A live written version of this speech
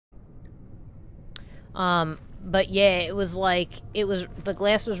But yeah, it was like, the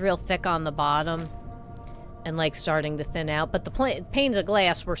glass was real thick on the bottom and like starting to thin out. But the panes of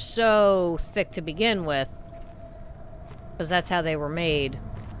glass were so thick to begin with because that's how they were made.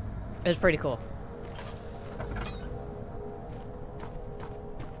 It was pretty cool.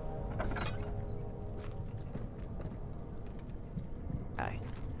 Okay.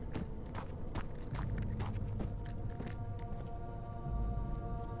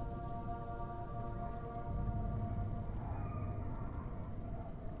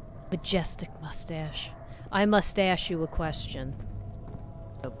 Majestic mustache. I must ask you a question.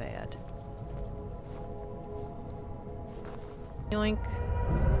 So bad. Yoink.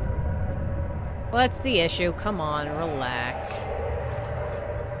 What's the issue? Come on, relax.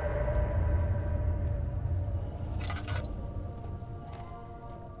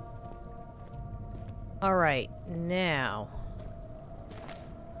 Alright, now.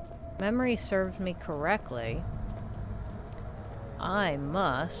 Memory serves me correctly. I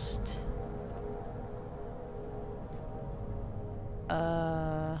must...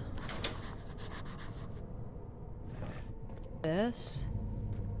 This.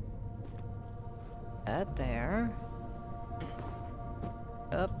 That there.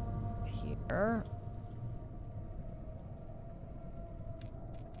 Up here.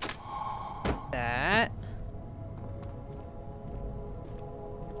 That.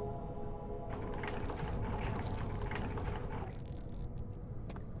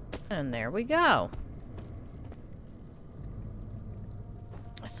 And there we go.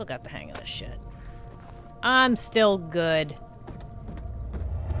 I still got the hang of this shit. I'm still good.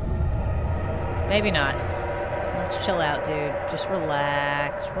 Maybe not. Let's chill out, dude. Just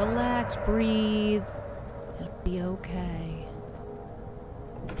relax. Relax, breathe. It'll be okay.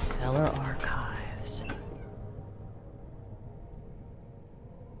 Cellar archives.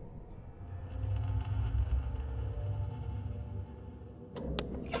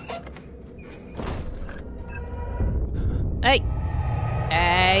 Hey!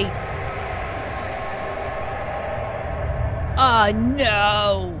 Hey! Oh,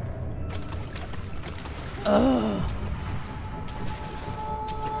 no! Ugh.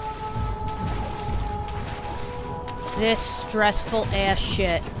 This stressful ass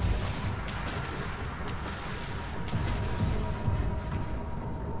shit.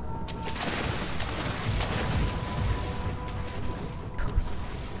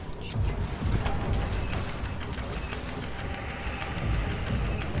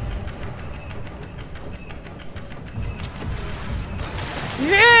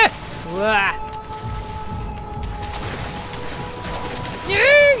 Yeah!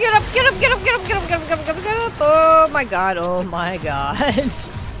 Get up, get up, get up, get up, get up, get up, get up, get up, get up. Oh my god, oh my god.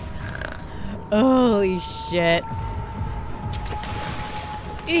 Holy shit.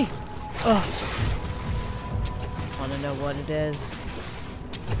 Eeh. Oh. Wanna know what it is?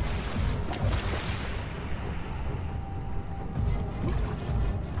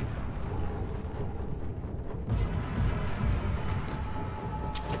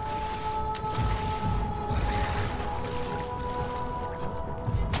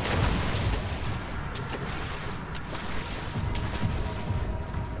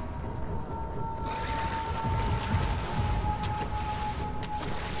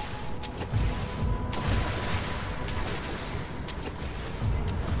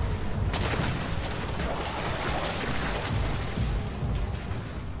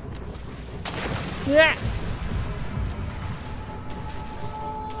 Yeah.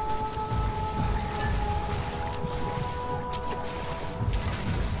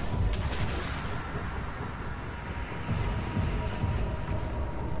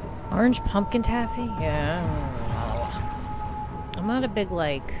 Orange pumpkin taffy? Yeah, I don't know. I'm not a big,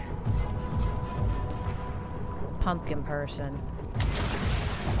 like, pumpkin person.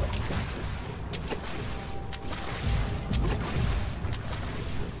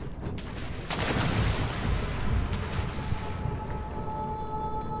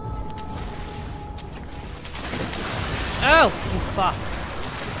 Oh, you fuck.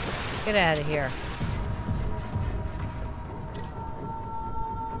 Get out of here.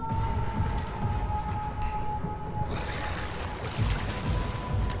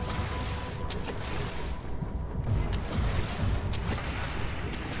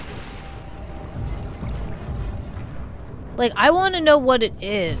 Like, I want to know what it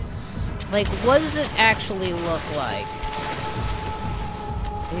is. Like, what does it actually look like?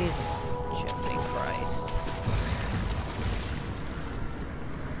 Jesus, Jiminy Christ.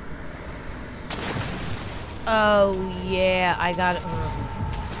 Oh, yeah, I got it.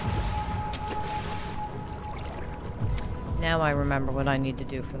 Now I remember what I need to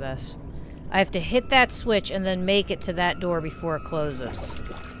do for this. I have to hit that switch and then make it to that door before it closes.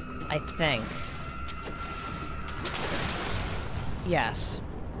 I think. Yes.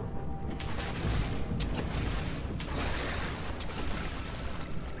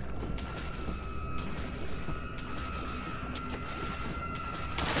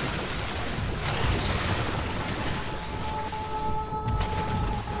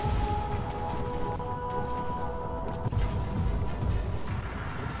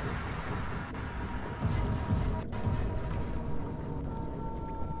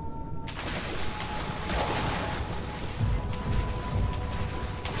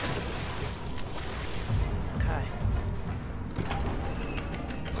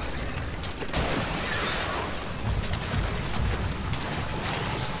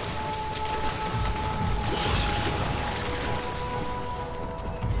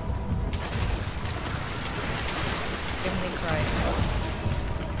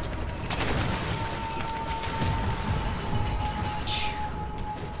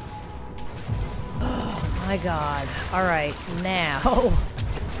 My God. All right, now.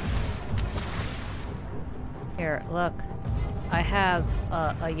 Here, look. I have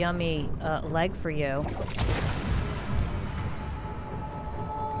a yummy leg for you.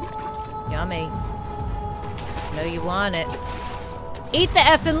 Yummy. Know you want it. Eat the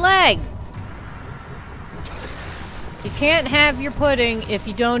effing leg! You can't have your pudding if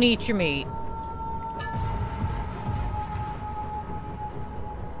you don't eat your meat.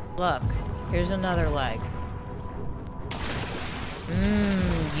 Look, here's another leg.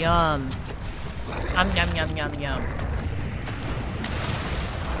 Mmm, yum. Yum, yum, yum, yum.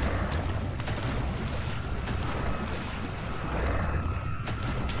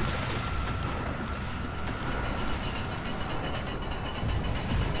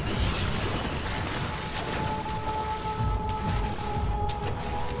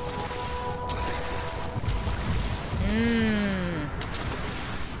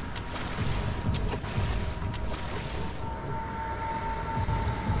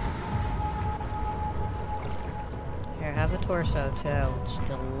 Torso too. It's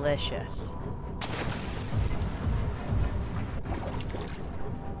delicious.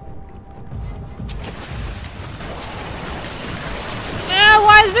 Ah,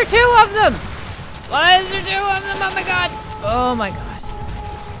 why is there two of them? Why is there two of them? Oh my God. Oh my God.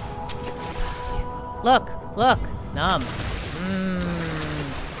 Look, look. Numb.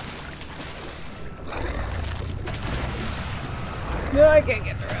 No, I can't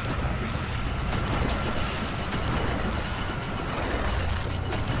get through.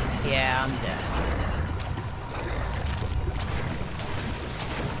 Yeah, I'm dead.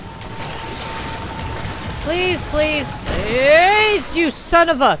 Please, please, please, you son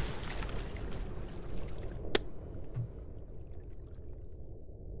of a...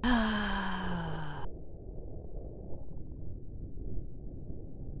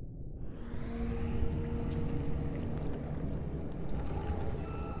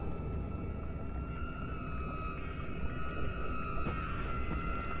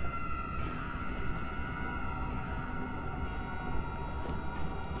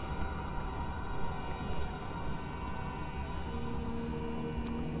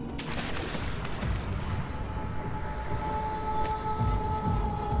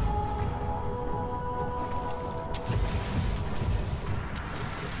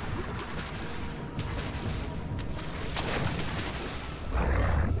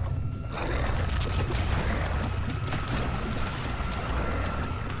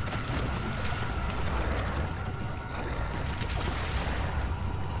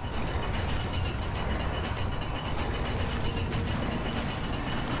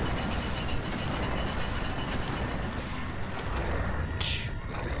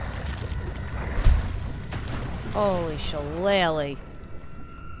 Holy shillelagh.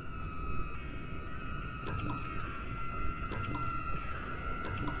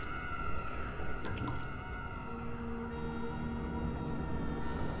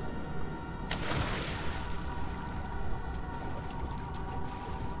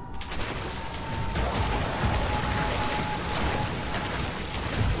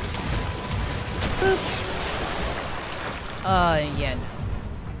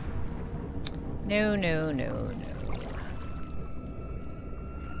 Yeah, no. No.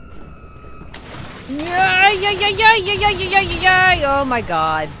 Yeah. Oh my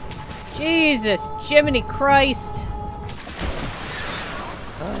God. Jesus, Jiminy Christ.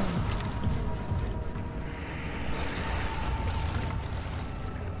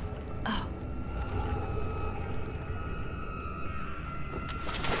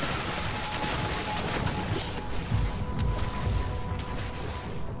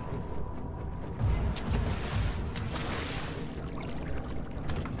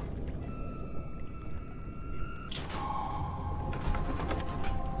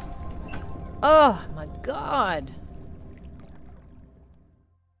 Oh my god.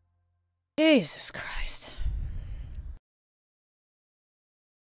 Jesus Christ.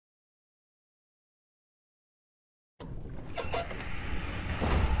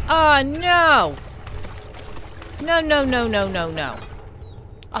 Oh no! No, no, no, no, no, no.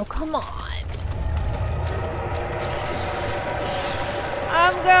 Oh, come on.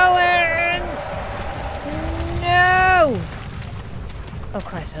 I'm going! No! Oh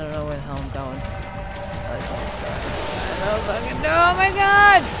Christ, I don't know where the hell I'm going. I don't fucking know, oh my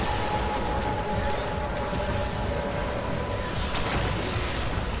god!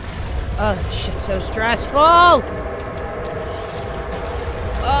 Oh, this shit's so stressful!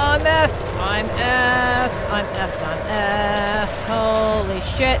 Oh, I'm F! I'm F! I'm F! I'm F! Holy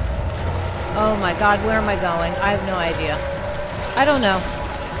shit! Oh my god, where am I going? I have no idea. I don't know.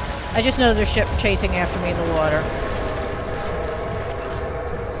 I just know there's shit chasing after me in the water.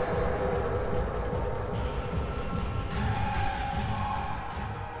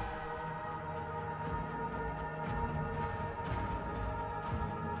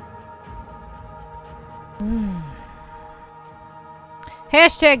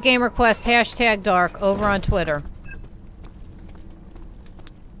 Hashtag GamerQuest, hashtag dark, over on Twitter.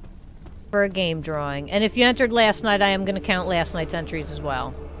 For a game drawing. And if you entered last night, I am going to count last night's entries as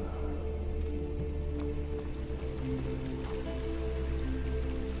well.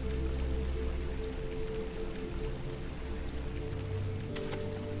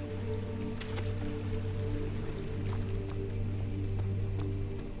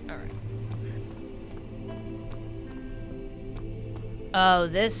 Oh,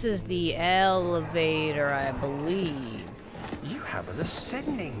 this is the elevator, I believe. You have an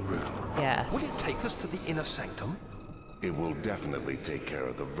ascending room. Yes. Would it take us to the inner sanctum? It will definitely take care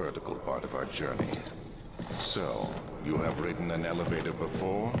of the vertical part of our journey. So, you have ridden an elevator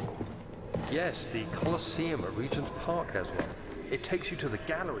before? Yes, the Colosseum at Regent's Park has one. It takes you to the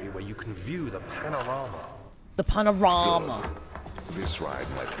gallery where you can view the panorama. The panorama. Good. This ride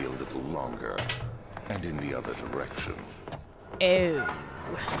might be a little longer, and in the other direction. Oh.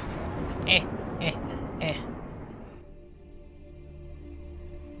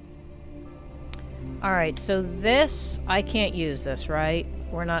 Alright, so this, I can't use this, right?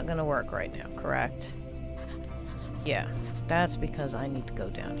 We're not gonna work right now, correct? Yeah, that's because I need to go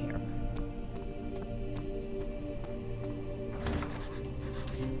down here.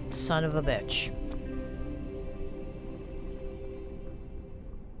 Son of a bitch.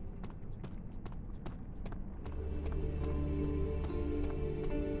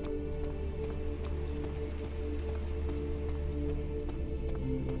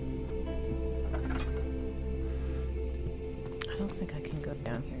 I don't think I can go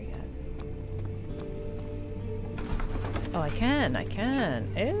down here yet. Oh, I can.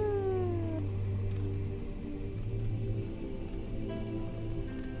 Ew.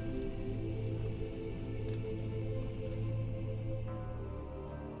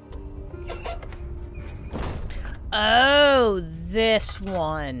 Oh, this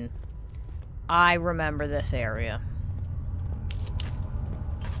one. I remember this area.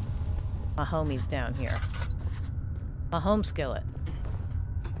 My homie's down here. My home skillet.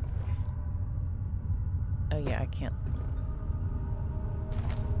 Oh yeah, I can't.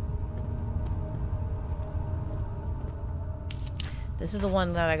 This is the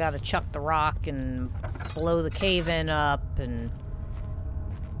one that I gotta chuck the rock and blow the cave-in up, and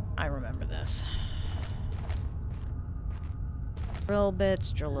I remember this. Drill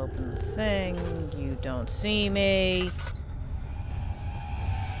bits, drill open the thing, you don't see me.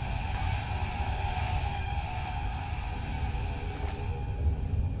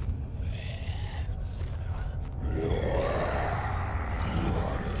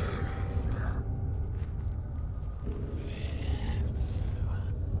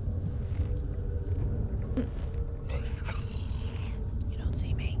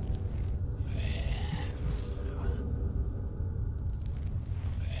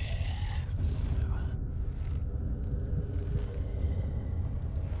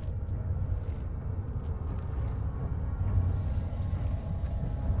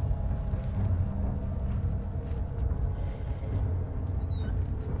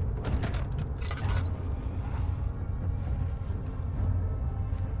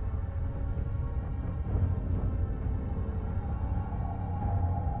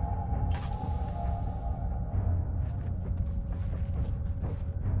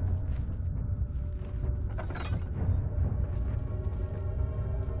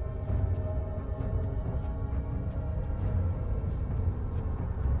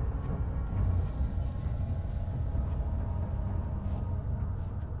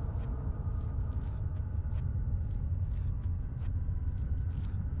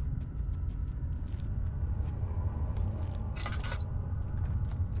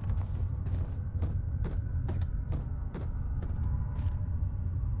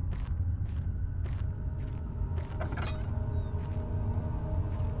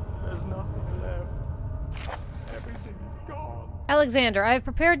 Alexander, I have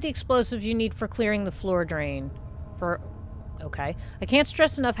prepared the explosives you need for clearing the floor drain. Okay. I can't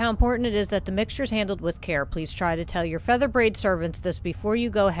stress enough how important it is that the mixture is handled with care. Please try to tell your Featherbraid servants this before you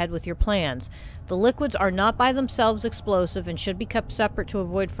go ahead with your plans. The liquids are not by themselves explosive and should be kept separate to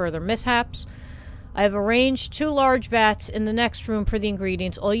avoid further mishaps. I have arranged 2 large vats in the next room for the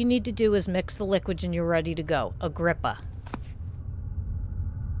ingredients. All you need to do is mix the liquids and you're ready to go. Agrippa.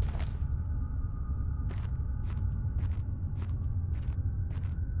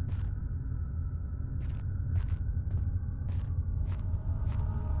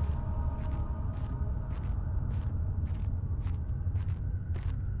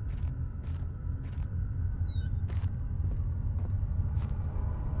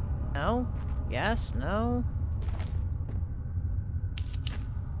 No? Yes? No?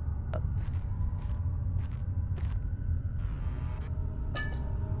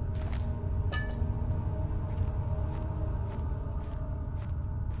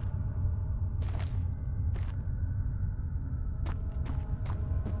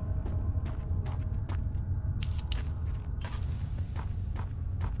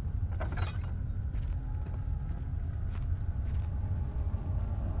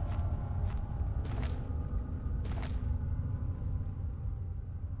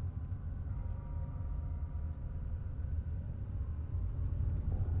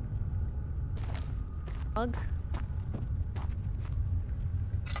 Bug.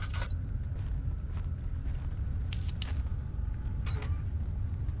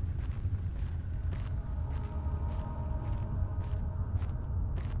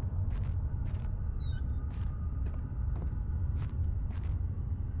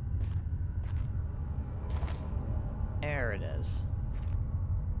 There it is.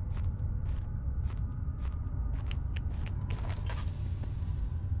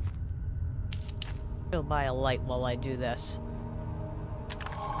 I'll buy a light while I do this.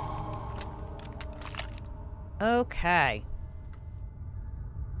 Okay.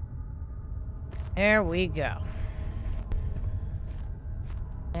 There we go.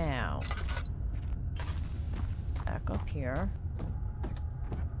 Now, back up here.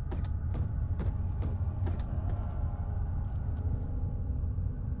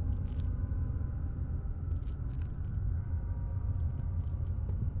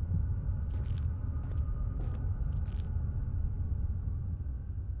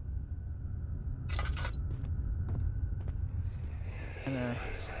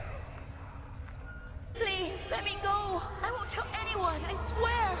 Please, let me go. I won't tell anyone, I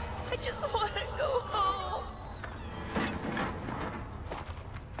swear. I just want to go home.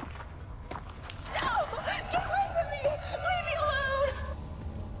 No! Get away from me! Leave me alone!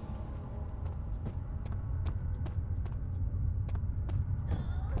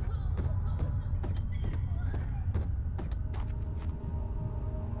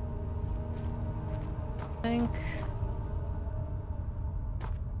 Think.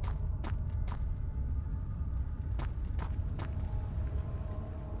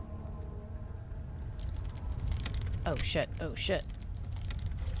 Oh shit, oh shit.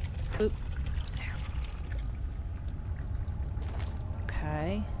 Oop.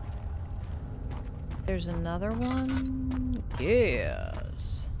 Okay. There's another one.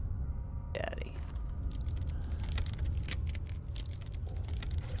 Yes. Daddy.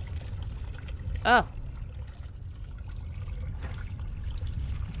 Oh.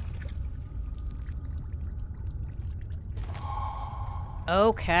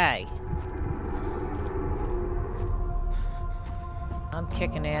 Okay. I'm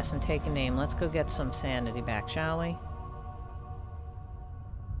kicking ass and taking aim. Let's go get some sanity back, shall we?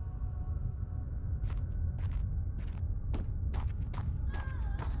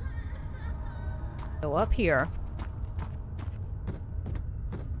 Go up here.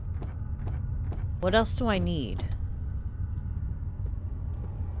 What else do I need?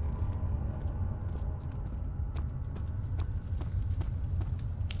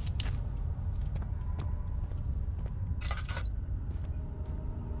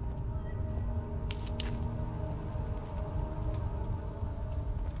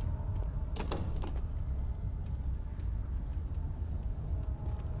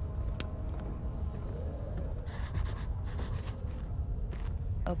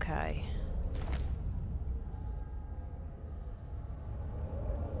 Okay.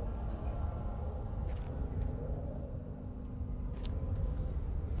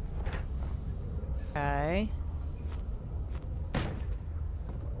 Okay.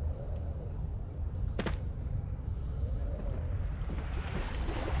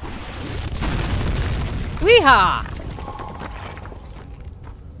 Weehaw!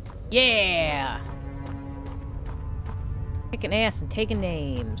 Yeah! Kicking ass and taking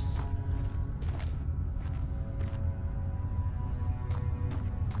names.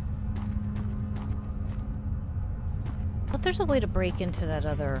 But there's a way to break into that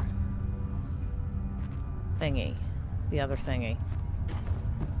other thingy. The other thingy.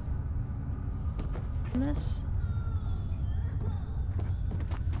 This?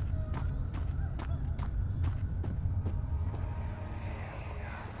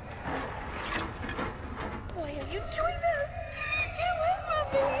 Why are you doing this? Get away from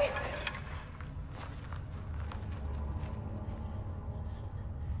me!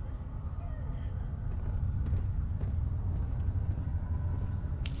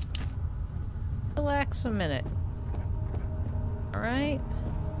 Relax a minute. Alright?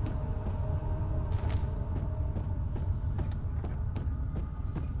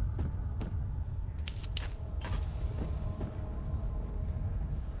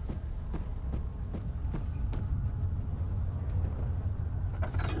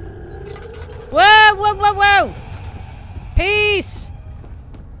 Whoa, whoa, whoa, whoa! Peace!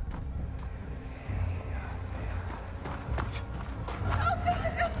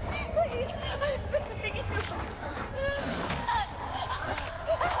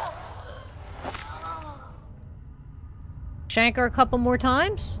 Shank her a couple more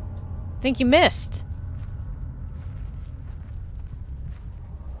times? Think you missed.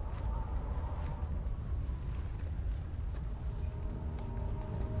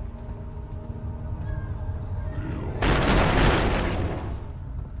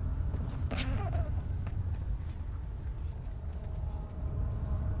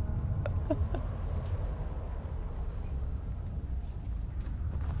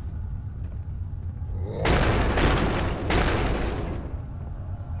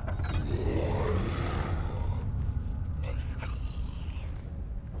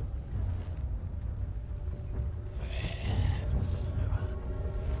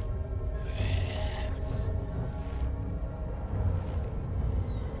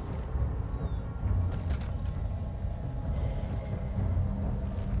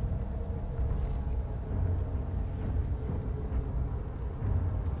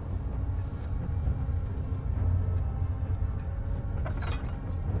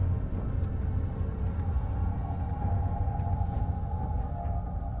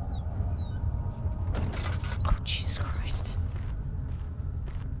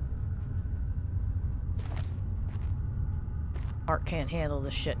 Heart can't handle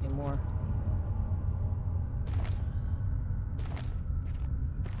this shit anymore.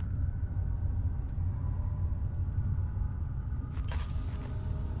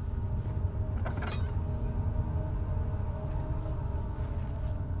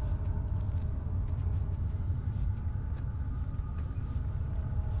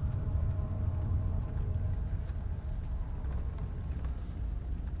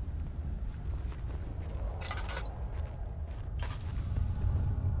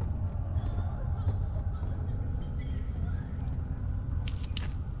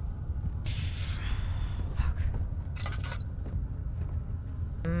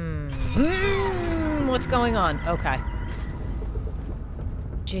 What's going on? Okay.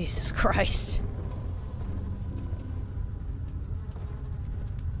 Jesus Christ.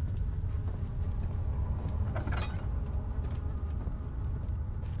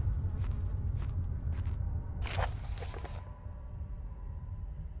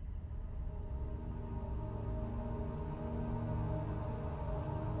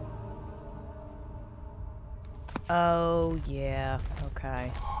 Oh, yeah.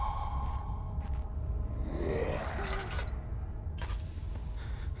 Okay.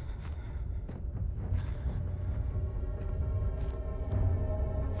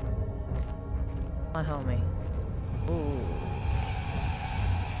 My homie. Ooh.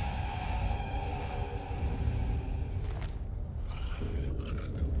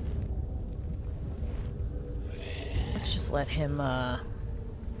 Let's just let him,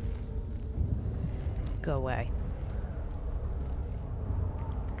 go away.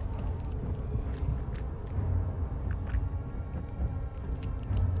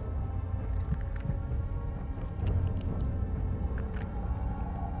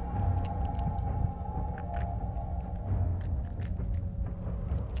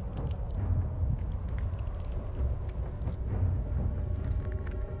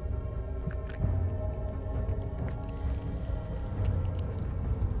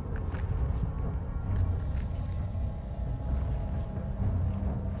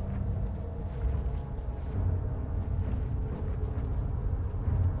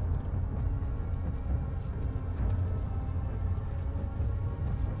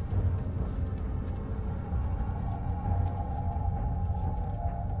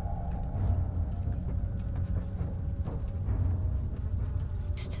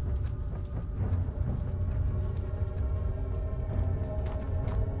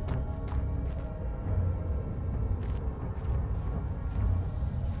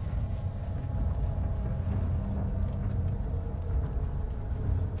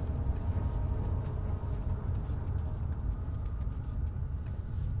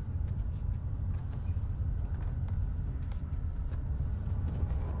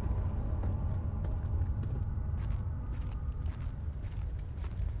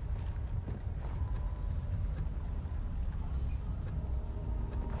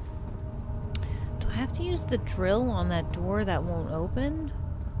 have to use the drill on that door that won't open?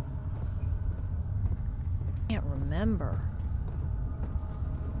 I can't remember.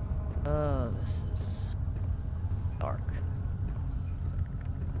 Oh, this is dark.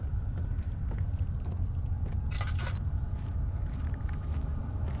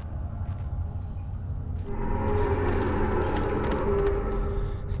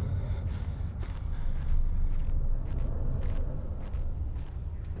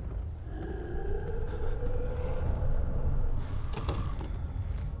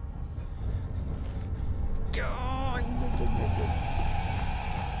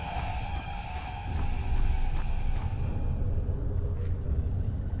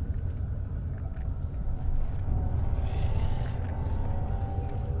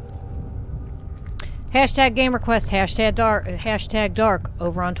 Hashtag GamerQuest, hashtag dark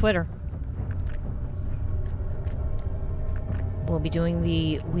over on Twitter. We'll be doing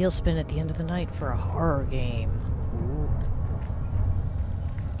the wheel spin at the end of the night for a horror game. Ooh.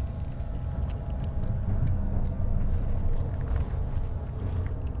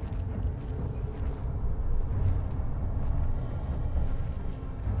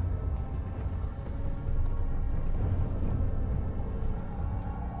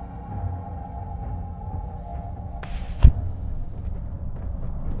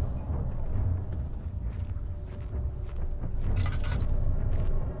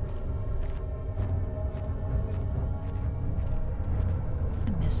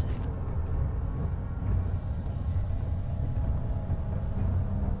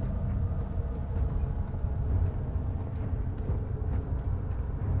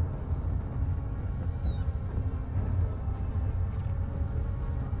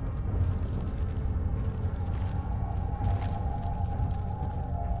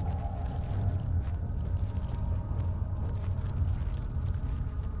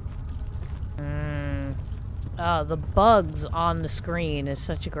 The bugs on the screen is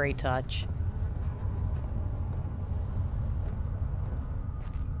such a great touch.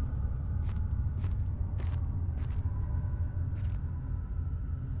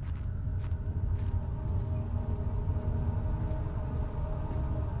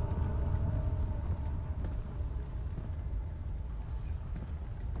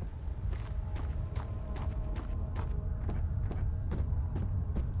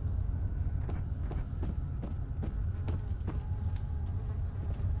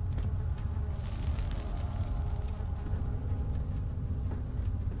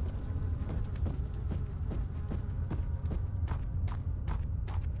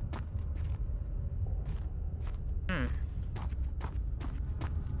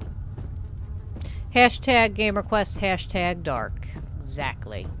 Hashtag GamerQuest, hashtag dark.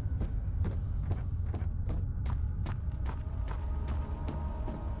 Exactly.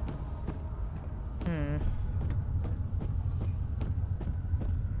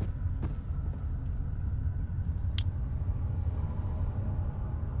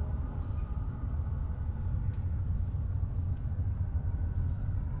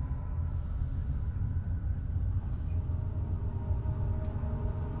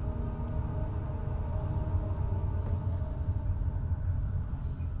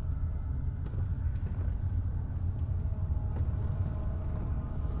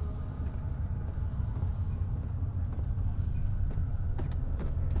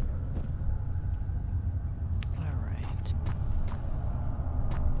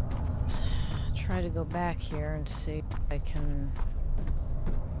 Try to go back here and see if I can